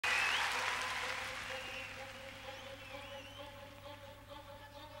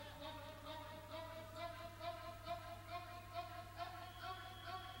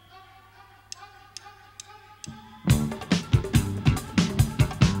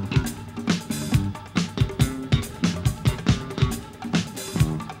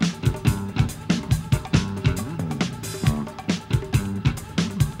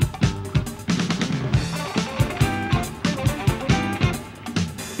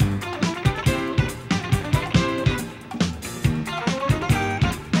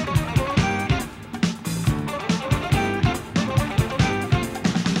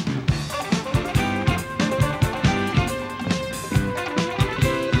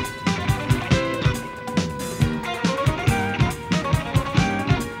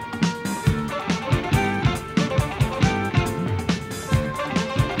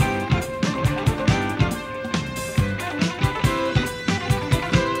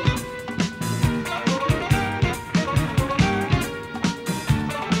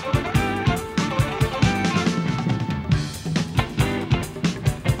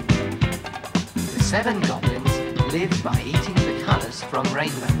from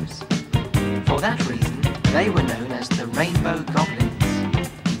rainbows. For that reason, they were known as the Rainbow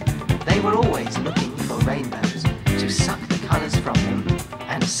Goblins. They were always looking for rainbows to suck the colours from them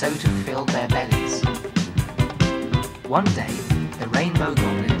and so to fill their bellies. One day, the Rainbow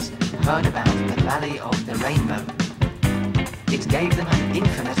Goblins heard about the Valley of the Rainbow. It gave them an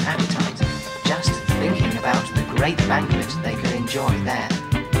infinite appetite, just thinking about the great banquet they could enjoy there.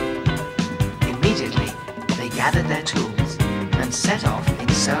 Immediately, they gathered their tools and set off in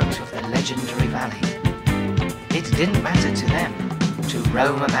search of the legendary valley. It didn't matter to them to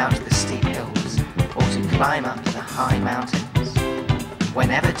roam about the steep hills or to climb up the high mountains.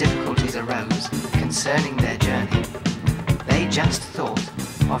 Whenever difficulties arose concerning their journey, they just thought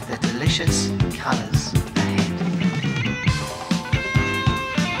of the delicious colours